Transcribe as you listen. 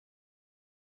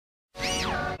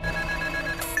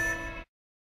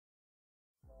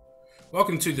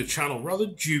Welcome to the channel rather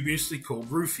dubiously called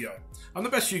Rufioh. I'm the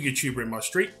best Yu-Gi-Oh tuber in my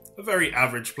street, a very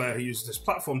average player who uses this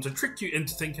platform to trick you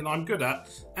into thinking I'm good at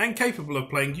and capable of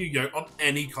playing Yu-Gi-Oh on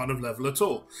any kind of level at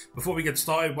all. Before we get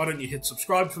started, why don't you hit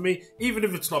subscribe for me, even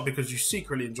if it's not because you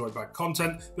secretly enjoy bad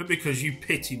content, but because you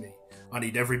pity me. I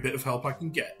need every bit of help I can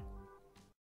get.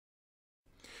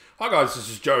 Hi guys, this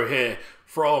is Joe here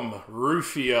from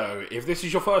Rufioh. If this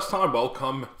is your first time,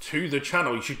 welcome to the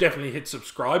channel. You should definitely hit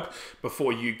subscribe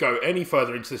before you go any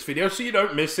further into this video so you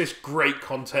don't miss this great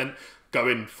content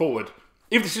going forward.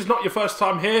 If this is not your first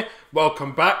time here,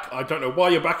 welcome back. I don't know why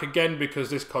you're back again because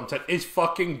this content is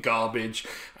fucking garbage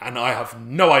and I have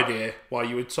no idea why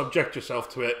you would subject yourself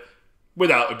to it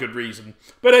without a good reason.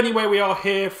 But anyway, we are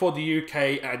here for the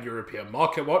UK and European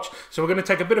market watch. So we're going to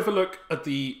take a bit of a look at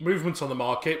the movements on the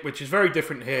market, which is very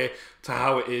different here to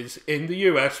how it is in the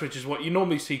US, which is what you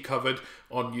normally see covered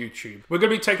on YouTube. We're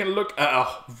going to be taking a look at a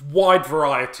wide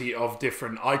variety of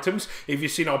different items. If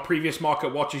you've seen our previous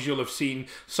market watches, you'll have seen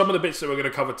some of the bits that we're going to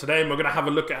cover today, and we're going to have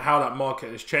a look at how that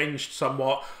market has changed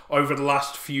somewhat over the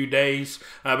last few days.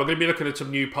 We're going to be looking at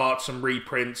some new parts, some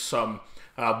reprints, some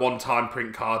one-time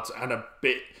print cards, and a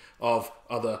bit of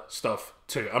other stuff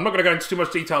too. I'm not going to go into too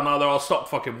much detail now though. I'll stop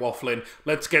fucking waffling.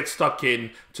 Let's get stuck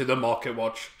in to the market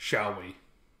watch, shall we?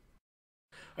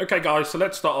 Okay guys, so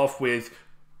let's start off with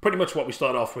pretty much what we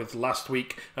started off with last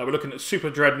week. We're looking at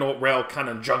Super Dreadnought, Rail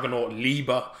Cannon, Juggernaut,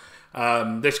 Liber.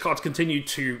 This card's continued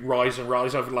to rise and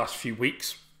rise over the last few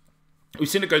weeks. We've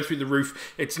seen it go through the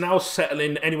roof. It's now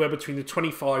settling anywhere between the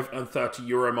 25 and 30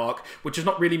 euro mark, which is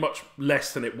not really much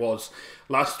less than it was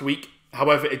last week.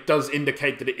 However, it does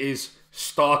indicate that it is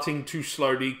starting to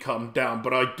slowly come down.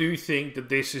 But I do think that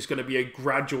this is going to be a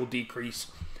gradual decrease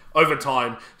over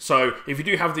time. So if you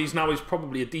do have these, now is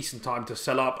probably a decent time to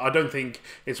sell up. I don't think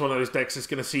it's one of those decks that's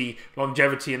going to see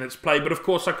longevity in its play, but of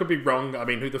course I could be wrong. I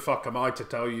mean, who the fuck am I to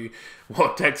tell you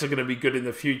what decks are going to be good in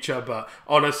the future? But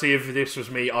honestly, if this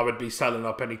was me, I would be selling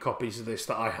up any copies of this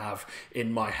that I have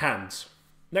in my hands.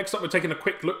 Next up, we're taking a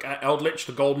quick look at Eldlich,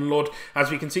 the Golden Lord.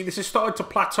 As we can see, this has started to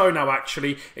plateau now,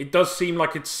 actually. It does seem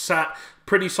like it's sat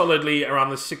pretty solidly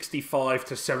around the 65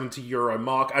 to 70 euro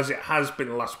mark, as it has been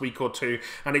the last week or two,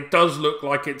 and it does look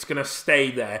like it's going to stay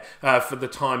there for the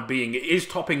time being. It is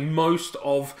topping most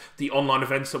of the online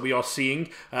events that we are seeing,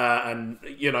 and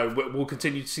you know, we'll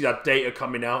continue to see that data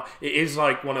coming out. It is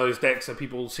like one of those decks that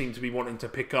people seem to be wanting to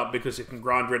pick up because it can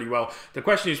grind really well. The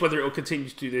question is whether it will continue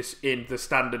to do this in the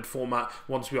standard format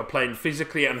once we are playing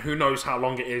physically, and who knows how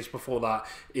long it is before that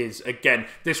is again.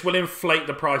 This will inflate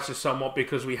the prices somewhat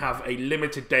because we have a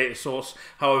limited data source.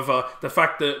 However, the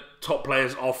fact that top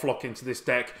players are flocking to this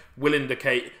deck will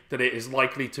indicate that it is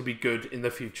likely to be good in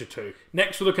the future too.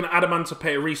 Next, we're looking at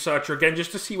Adamantipator Researcher again,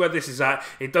 just to see where this is at.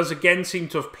 It does again seem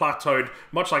to have plateaued,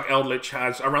 much like Eldlich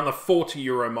has, around the 40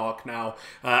 euro mark now,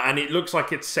 and it looks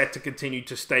like it's set to continue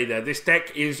to stay there. This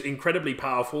deck is incredibly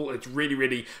powerful. It's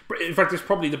really, in fact, it's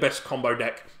probably the best combo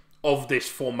deck of this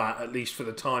format, at least for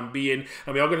the time being.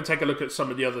 And we are going to take a look at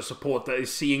some of the other support that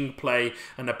is seeing play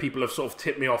and that people have sort of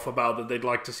tipped me off about, that they'd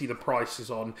like to see the prices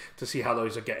on to see how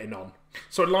those are getting on.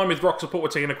 So in line with rock support, we're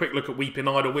taking a quick look at Weeping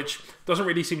Idol, which doesn't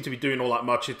really seem to be doing all that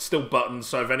much. It's still buttons,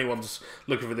 so if anyone's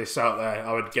looking for this out there,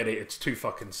 I would get it. It's 2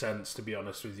 fucking cents, to be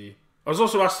honest with you. I was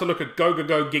also asked to look at Go Go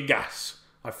Go Gigas.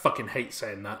 I fucking hate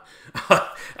saying that.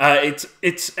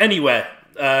 It's anywhere.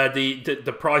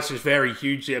 The prices vary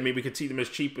hugely. I mean, we could see them as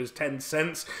cheap as 10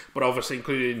 cents, but obviously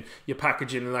including your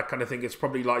packaging and that kind of thing, it's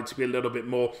probably likely to be a little bit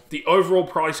more. The overall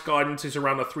price guidance is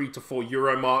around the 3 to 4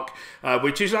 euro mark,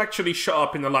 which is actually shot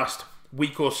up in the last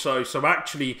week or so. So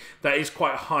actually, that is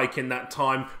quite a hike in that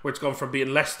time, where it's gone from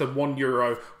being less than 1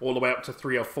 euro all the way up to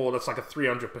 3 or 4. That's like a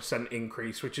 300%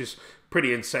 increase, which is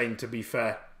pretty insane, to be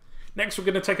fair. Next, we're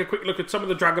going to take a quick look at some of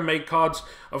the Dragon Maid cards.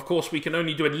 Of course, we can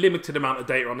only do a limited amount of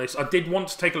data on this. I did want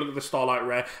to take a look at the Starlight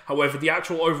Rare. However, the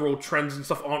actual overall trends and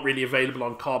stuff aren't really available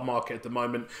on Card Market at the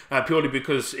moment, purely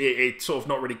because it's sort of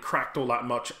not really cracked all that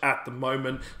much at the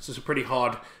moment. So it's a pretty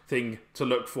hard thing to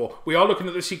look for. We are looking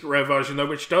at the Secret Rare version, though,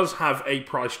 which does have a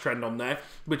price trend on there,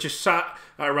 which is sat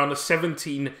at around the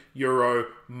 17 euro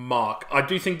mark. I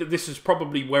do think that this is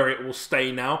probably where it will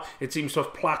stay now. It seems to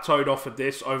have plateaued off of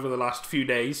this over the last few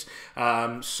days,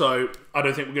 so I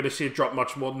don't think we're going to see it drop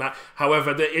much more than that.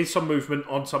 However, there is some movement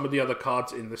on some of the other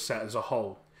cards in the set as a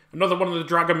whole. Another one of the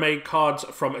Dragon Maid cards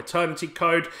from Eternity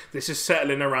Code. This is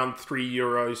settling around 3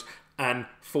 euros and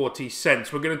 40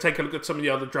 cents. We're going to take a look at some of the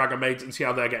other Dragon Maids and see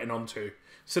how they're getting on too.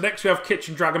 So next we have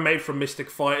Kitchen Dragon Maid from Mystic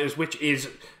Fighters, which is,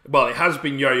 well, it has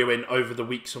been yo-yoing over the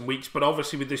weeks and weeks, but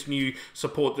obviously with this new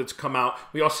support that's come out,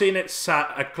 we are seeing it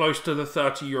sat at close to the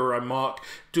 €30 mark.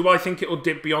 Do I think it will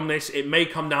dip beyond this? It may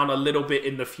come down a little bit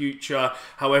in the future.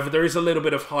 However, there is a little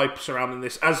bit of hype surrounding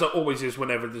this, as there always is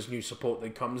whenever there's new support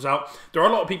that comes out. There are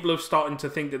a lot of people who are starting to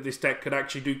think that this deck could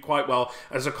actually do quite well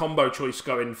as a combo choice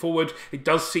going forward. It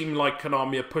does seem like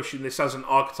Konami are pushing this as an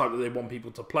archetype that they want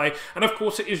people to play. And of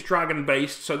course, it is dragon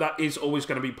based, so that is always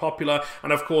going to be popular.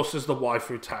 And of course, there's the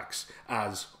waifu tax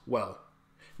as well.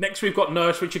 Next, we've got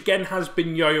Nurse, which again has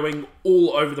been yo-yoing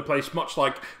all over the place, much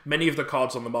like many of the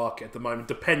cards on the market at the moment,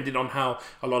 depending on how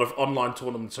a lot of online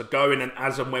tournaments are going and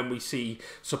as and when we see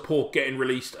support getting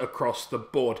released across the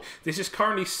board. This is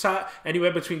currently sat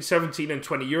anywhere between 17 and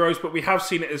 20 euros, but we have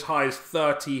seen it as high as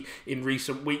 30 in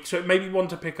recent weeks, so it may be one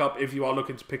to pick up if you are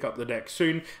looking to pick up the deck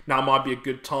soon. Now might be a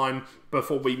good time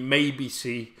before we maybe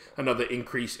see another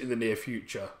increase in the near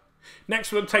future.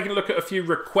 Next, we're taking a look at a few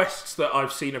requests that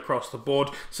I've seen across the board.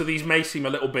 So these may seem a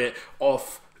little bit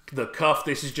off the cuff.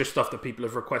 This is just stuff that people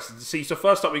have requested to see. So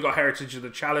first up, we got Heritage of the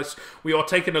Chalice. We are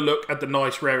taking a look at the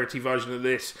nice rarity version of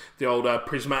this, the old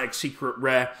Prismatic Secret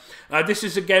Rare. This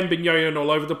has again been yo-yoing all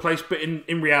over the place, but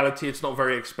in reality, it's not a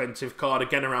very expensive card.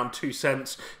 Again, around 2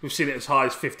 cents. We've seen it as high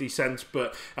as 50 cents,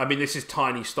 but I mean, this is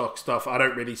tiny stock stuff. I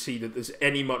don't really see that there's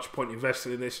any much point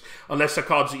invested in this, unless they're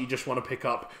cards that you just want to pick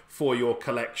up for your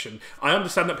collection. I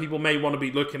understand that people may want to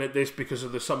be looking at this because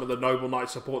of some of the Noble Knight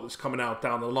support that's coming out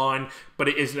down the line, but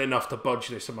it isn't enough to budge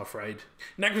this, I'm afraid.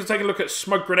 Next, we'll take a look at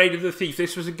Smoke Grenade of the Thief.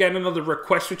 This was again another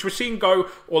request, which we're seeing go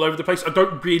all over the place. I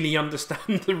don't really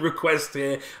understand the request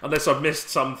here, unless I've missed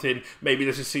something. Maybe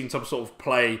this has seen some sort of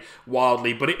play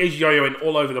wildly, but it is yo-yoing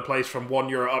all over the place from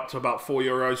 €1 up to about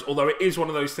 €4, although it is one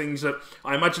of those things that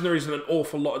I imagine there isn't an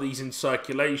awful lot of these in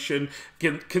circulation.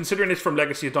 Considering it's from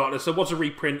Legacy of Darkness, there was a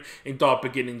reprint in Dark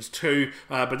Beginnings too,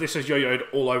 but this has yo-yoed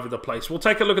all over the place. We'll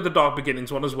take a look at the Dark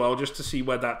Beginnings one as well, just to see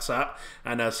where that's at,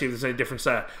 and see if there's any difference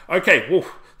there. Okay,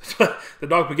 the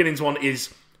Dark Beginnings one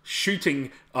is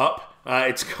shooting up.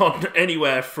 It's gone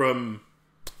anywhere from,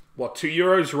 what,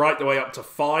 €2 right the way up to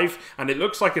 5, and it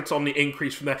looks like it's on the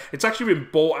increase from there. It's actually been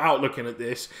bought out looking at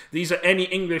this. These are any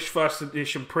English first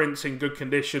edition prints in good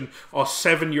condition are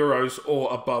 €7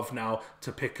 or above now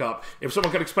to pick up. If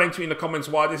someone can explain to me in the comments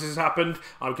why this has happened,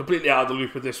 I'm completely out of the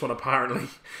loop with this one apparently.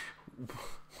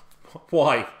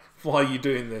 Why? Why are you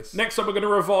doing this? Next up, we're going to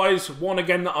revise one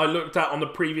again that I looked at on the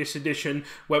previous edition,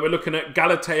 where we're looking at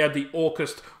Galatea, the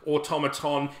Orcust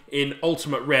Automaton in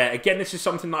Ultimate Rare. Again, this is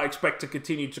something that I expect to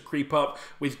continue to creep up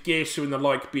with Gearsu and the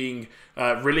like being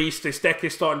released. This deck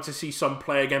is starting to see some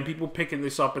play again. People picking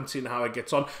this up and seeing how it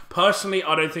gets on. Personally,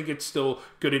 I don't think it's still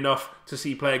good enough to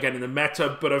see play again in the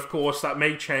meta, but of course, that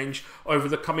may change over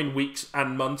the coming weeks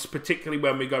and months, particularly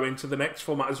when we go into the next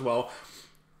format as well,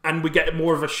 and we get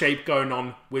more of a shape going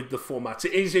on with the formats.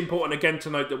 It is important, again, to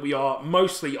note that we are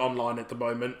mostly online at the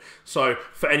moment. So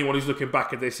for anyone who's looking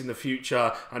back at this in the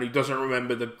future and who doesn't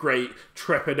remember the great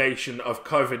trepidation of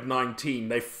COVID-19,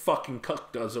 they fucking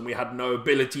cucked us and we had no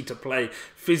ability to play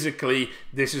physically.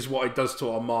 This is what it does to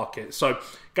our market. So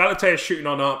Galatea is shooting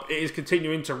on up. It is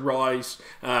continuing to rise,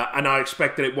 and I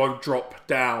expect that it won't drop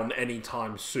down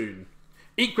anytime soon.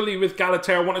 Equally with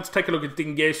Galatea, I wanted to take a look at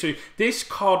Dingesu. This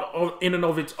card in and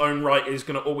of its own right is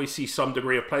going to always see some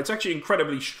degree of play. It's actually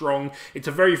incredibly strong. It's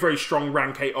a very, very strong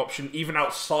rank 8 option, even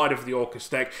outside of the Orcust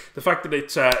deck. The fact that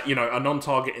it's a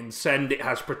non-target in Send, it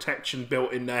has protection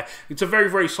built in there. It's a very,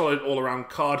 very solid all-around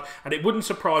card, and it wouldn't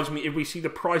surprise me if we see the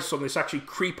price on this actually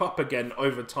creep up again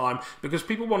over time, because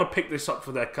people want to pick this up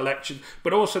for their collection,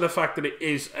 but also the fact that it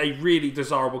is a really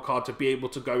desirable card to be able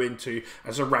to go into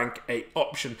as a rank 8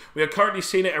 option. We are currently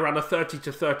seen it around the 30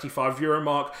 to 35 euro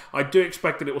mark. I do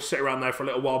expect that it will sit around there for a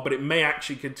little while, but it may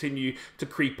actually continue to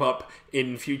creep up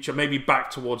in future, maybe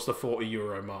back towards the 40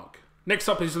 euro mark. Next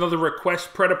up is another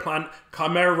request, Predaplant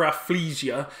Chimera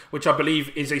Rafflesia, which I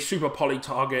believe is a super poly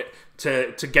target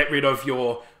to get rid of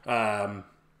your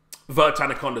Vert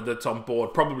Anaconda that's on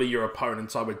board, probably your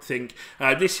opponents, I would think.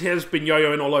 This has been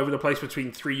yo-yoing all over the place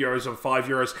between €3 and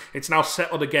 €5. It's now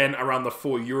settled again around the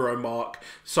 €4 mark,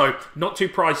 so not too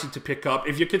pricey to pick up.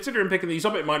 If you're considering picking these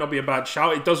up, it might not be a bad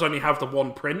shout. It does only have the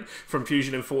one print from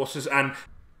Fusion Enforcers, and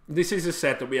this is a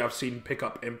set that we have seen pick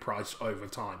up in price over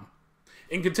time.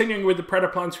 In continuing with the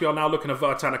Predaplants, we are now looking at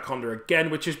Vert Anaconda again,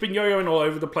 which has been yo-yoing all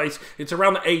over the place. It's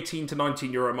around the 18 to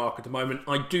 19 euro mark at the moment.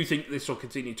 I do think this will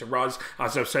continue to rise,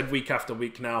 as I've said week after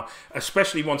week now,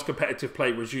 especially once competitive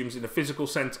play resumes in a physical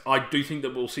sense. I do think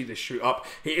that we'll see this shoot up.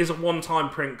 It is a one-time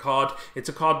print card. It's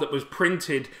a card that was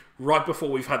printed right before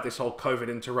we've had this whole COVID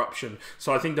interruption.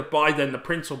 So I think that by then the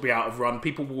prints will be out of run.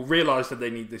 People will realise that they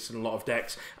need this in a lot of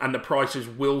decks, and the prices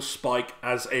will spike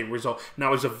as a result.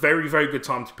 Now is a very, very good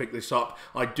time to pick this up.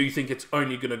 I do think it's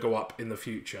only going to go up in the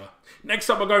future. Next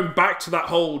up, we're going back to that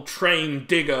whole train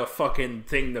digger fucking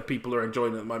thing that people are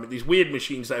enjoying at the moment. These weird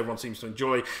machines that everyone seems to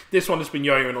enjoy. This one has been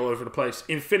yo-yoing all over the place.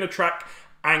 Infinitrack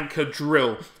Anchor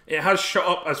Drill. It has shot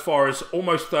up as far as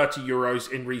almost 30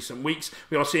 euros in recent weeks.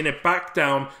 We are seeing it back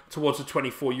down towards the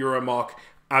 24 euro mark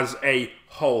as a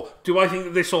whole. Do I think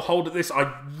that this will hold at this?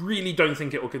 I really don't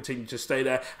think it will continue to stay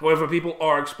there. However, people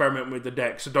are experimenting with the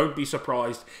deck, so don't be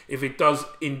surprised if it does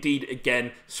indeed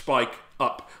again spike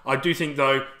up. I do think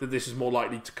though that this is more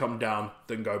likely to come down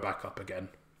than go back up again.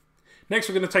 Next,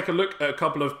 we're going to take a look at a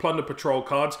couple of Plunder Patrol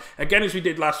cards. Again, as we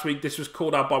did last week, this was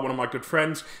called out by one of my good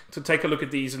friends to take a look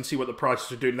at these and see what the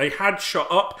prices are doing. They had shot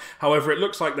up, however, it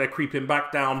looks like they're creeping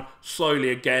back down slowly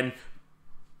again.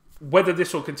 Whether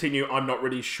this will continue, I'm not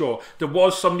really sure. There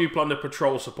was some new Plunder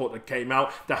Patrol support that came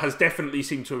out that has definitely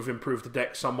seemed to have improved the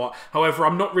deck somewhat. However,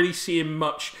 I'm not really seeing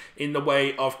much in the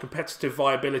way of competitive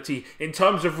viability in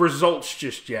terms of results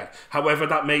just yet. However,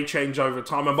 that may change over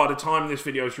time, and by the time this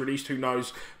video is released, who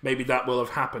knows, maybe that will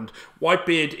have happened.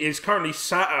 Whitebeard is currently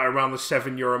sat at around the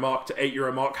 7 euro mark to 8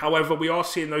 euro mark. However, we are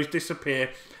seeing those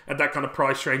disappear at that kind of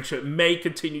price range, so it may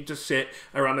continue to sit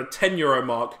around the 10 euro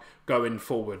mark going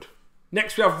forward.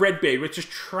 Next, we have Redbeard, which has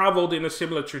travelled in a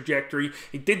similar trajectory.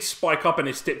 It did spike up and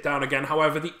it's dipped down again.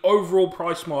 However, the overall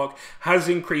price mark has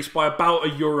increased by about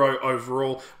 €1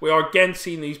 overall. We are again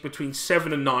seeing these between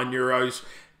 7 and 9 euros.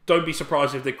 Don't be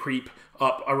surprised if they creep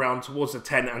up around towards the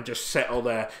 10 and just settle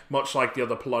there, much like the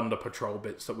other Plunder Patrol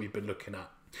bits that we've been looking at.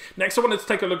 Next, I wanted to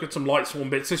take a look at some Lightsworn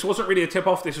bits. This wasn't really a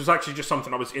tip-off, this was actually just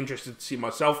something I was interested to see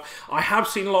myself. I have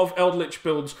seen a lot of Eldlich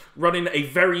builds running a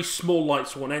very small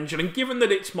Lightsworn engine, and given that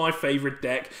it's my favourite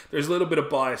deck, there's a little bit of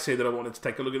bias here that I wanted to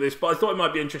take a look at this, but I thought it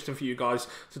might be interesting for you guys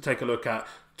to take a look at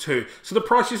too. So the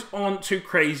prices aren't too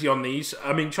crazy on these.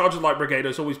 I mean, Charge of Light Brigade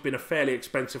has always been a fairly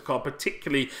expensive card,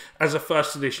 particularly as a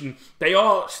first edition. They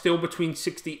are still between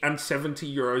 60 and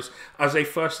 70 euros as a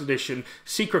first edition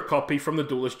secret copy from the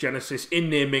Duelist Genesis in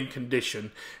near mint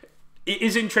condition. It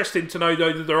is interesting to know,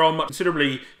 though, that there are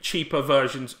considerably cheaper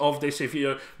versions of this if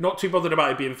you're not too bothered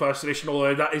about it being first edition,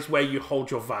 although that is where you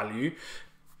hold your value.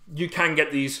 You can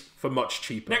get these for much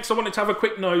cheaper. Next, I wanted to have a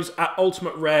quick nose at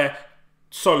Ultimate Rare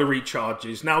solar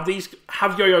recharges. Now, these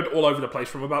have yo-yoed all over the place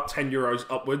from about 10 euros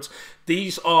upwards.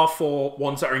 These are for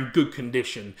ones that are in good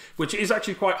condition, which is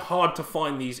actually quite hard to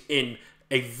find these in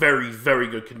a very, very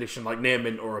good condition, like near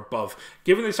mint or above.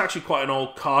 Given it's actually quite an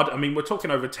old card, I mean, we're talking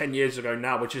over 10 years ago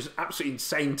now, which is absolutely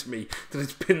insane to me that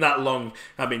it's been that long.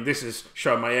 I mean, this is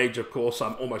showing my age, of course.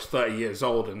 I'm almost 30 years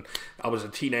old, and I was a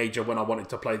teenager when I wanted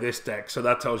to play this deck, so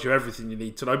that tells you everything you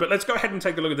need to know. But let's go ahead and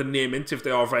take a look at the near mint, if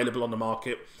they are available on the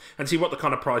market, and see what the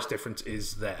kind of price difference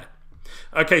is there.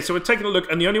 Okay, so we're taking a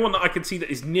look, and the only one that I can see that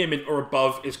is near mint or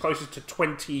above is closer to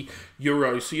 20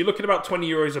 euros. So you're looking at about 20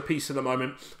 euros a piece at the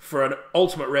moment for an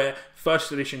Ultimate Rare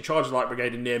First Edition Charge of Light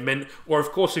Brigade in near mint. Or,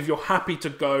 of course, if you're happy to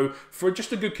go for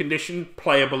just a good condition,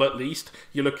 playable at least,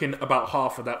 you're looking about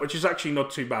half of that, which is actually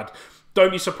not too bad.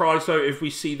 Don't be surprised, though, if we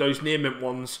see those near mint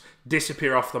ones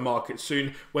disappear off the market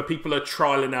soon, where people are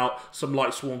trialling out some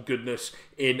Lightsworn goodness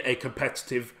in a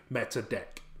competitive meta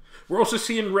deck. We're also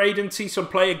seeing Raiden see some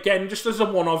play again, just as a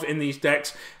one-off in these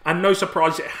decks, and no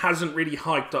surprise, it hasn't really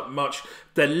hiked up much.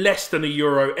 They're less than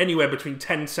 €1, anywhere between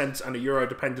 10 cents and €1,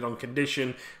 depending on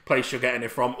condition, place you're getting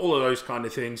it from, all of those kind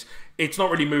of things. It's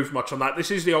not really moved much on that.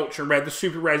 This is the ultra rare. The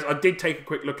super rares I did take a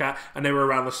quick look at, and they were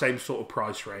around the same sort of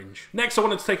price range. Next, I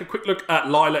wanted to take a quick look at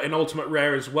Lila in ultimate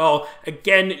rare as well.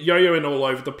 Again, yo-yoing all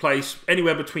over the place.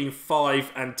 Anywhere between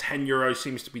 5 and 10 euros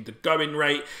seems to be the going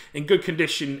rate. In good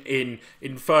condition in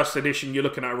first edition, you're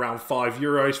looking at around 5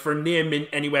 euros. For a near mint,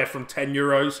 anywhere from 10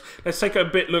 euros. Let's take a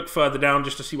bit look further down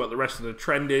just to see what the rest of the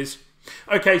trend is.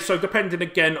 Okay, so depending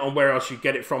again on where else you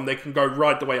get it from, they can go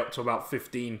right the way up to about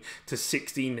 15 to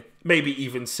 16, maybe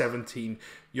even 17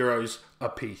 euros a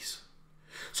piece.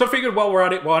 So I figured while we're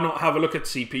at it, why not have a look at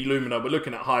CP Lumina? We're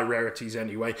looking at high rarities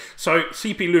anyway. So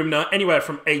CP Lumina, anywhere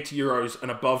from 80 euros and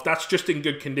above. That's just in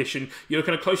good condition. You're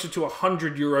looking at closer to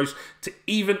 100 euros to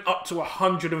even up to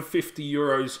 150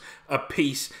 euros a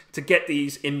piece to get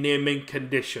these in near mint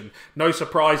condition. No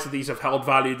surprise that these have held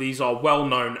value. These are well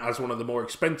known as one of the more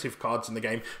expensive cards in the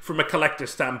game from a collector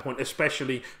standpoint,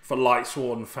 especially for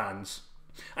Lightsworn fans.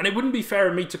 And it wouldn't be fair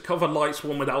of me to cover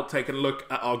Lightsworn without taking a look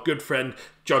at our good friend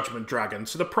Judgment Dragon.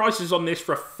 So the prices on this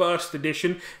for a first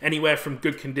edition, anywhere from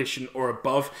good condition or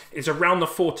above, is around the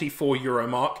 €44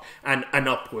 mark and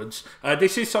upwards.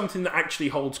 This is something that actually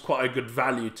holds quite a good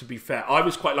value, to be fair. I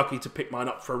was quite lucky to pick mine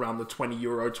up for around the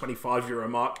 €20, €25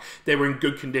 mark. They were in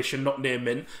good condition, not near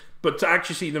mint. But to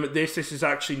actually see them at this is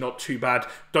actually not too bad.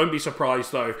 Don't be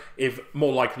surprised, though, if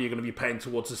more likely you're going to be paying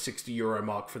towards the €60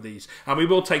 mark for these. And we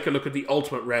will take a look at the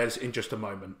Ultimate Rares in just a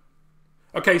moment.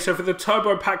 Okay, so for the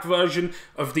Turbo Pack version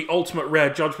of the Ultimate Rare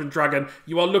Judgment Dragon,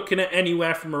 you are looking at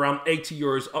anywhere from around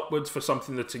 €80 upwards for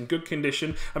something that's in good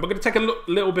condition. And we're going to take a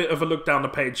little bit of a look down the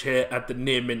page here at the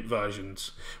near mint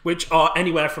versions, which are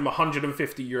anywhere from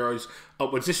 €150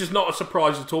 upwards. This is not a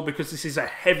surprise at all because this is a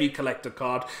heavy collector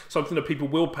card, something that people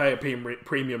will pay a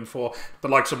premium for, the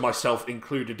likes of myself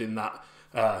included in that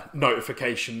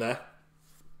notification there.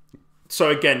 So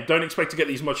again, don't expect to get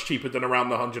these much cheaper than around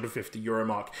the €150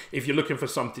 mark if you're looking for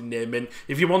something near mint.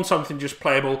 If you want something just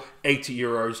playable,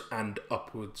 €80 and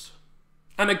upwards.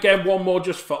 And again, one more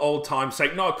just for old time's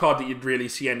sake, not a card that you'd really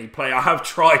see any play. I have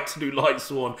tried to do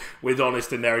Lightsworn with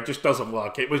Honest in there, it just doesn't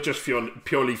work. It was just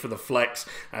purely for the flex.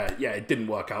 Yeah, it didn't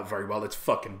work out very well, it's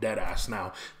fucking dead ass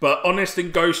now. But Honest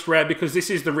and Ghost Rare, because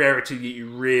this is the rarity that you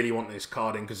really want this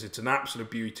card in, because it's an absolute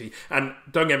beauty. And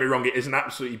don't get me wrong, it is an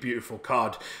absolutely beautiful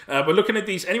card. We're looking at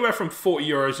these anywhere from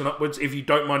 €40 and upwards if you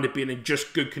don't mind it being in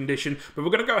just good condition. But we're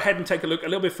going to go ahead and take a look a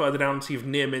little bit further down and see if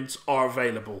near mints are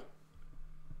available.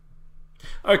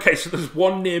 Okay, so there's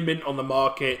one near mint on the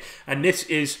market, and this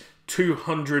is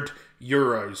 €200.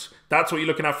 That's what you're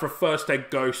looking at for a First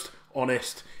Egg Ghost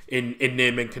Honest in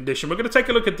near mint condition. We're going to take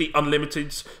a look at the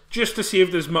Unlimiteds just to see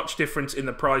if there's much difference in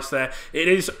the price there. It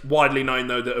is widely known,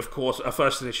 though, that, of course, a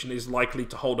first edition is likely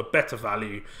to hold a better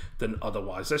value than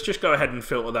otherwise. Let's just go ahead and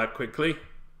filter that quickly.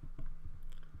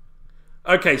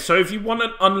 Okay, so if you want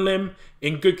an Unlim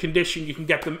in good condition, you can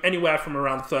get them anywhere from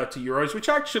around €30, which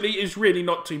actually is really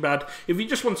not too bad. If you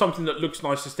just want something that looks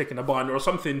nice to stick in a binder or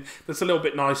something that's a little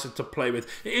bit nicer to play with.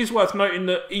 It is worth noting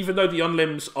that even though the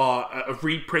Unlims are a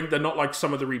reprint, they're not like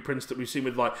some of the reprints that we've seen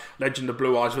with like Legend of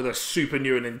Blue Eyes, where they're super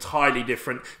new and entirely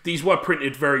different. These were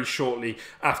printed very shortly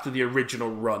after the original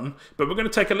run. But we're going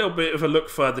to take a little bit of a look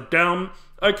further down.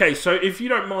 Okay, so if you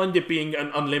don't mind it being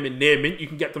an unlimited near mint, you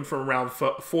can get them for around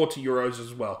 €40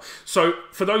 as well. So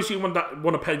for those of you who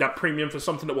want to pay that premium for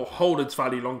something that will hold its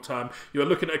value long term, you're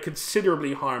looking at a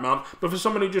considerably higher amount. But for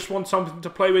someone who just wants something to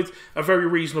play with, a very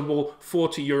reasonable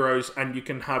 €40, and you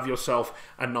can have yourself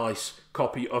a nice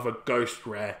copy of a Ghost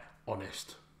Rare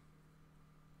Honest.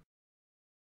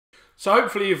 So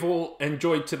hopefully you've all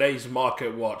enjoyed today's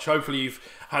market watch. Hopefully you've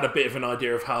had a bit of an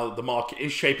idea of how the market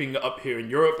is shaping up here in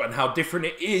Europe and how different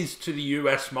it is to the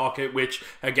US market, which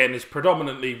again is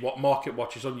predominantly what market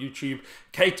watchers on YouTube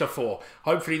cater for.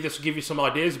 Hopefully this will give you some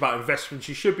ideas about investments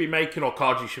you should be making or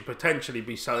cards you should potentially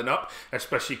be selling up,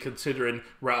 especially considering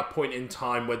we're at a point in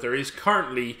time where there is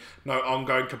currently no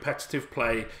ongoing competitive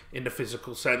play in the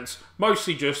physical sense,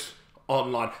 mostly just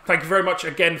online. Thank you very much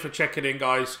again for checking in,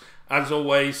 guys. As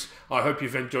always, I hope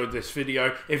you've enjoyed this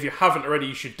video. If you haven't already,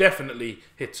 you should definitely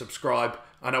hit subscribe,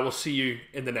 and I will see you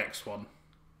in the next one.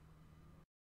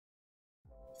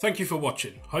 Thank you for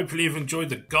watching. Hopefully you've enjoyed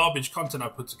the garbage content I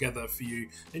put together for you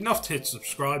enough to hit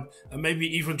subscribe, and maybe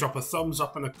even drop a thumbs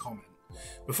up and a comment.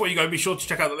 Before you go, be sure to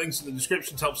check out the links in the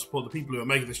description to help support the people who are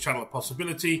making this channel a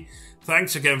possibility.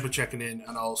 Thanks again for checking in,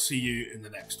 and I'll see you in the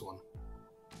next one.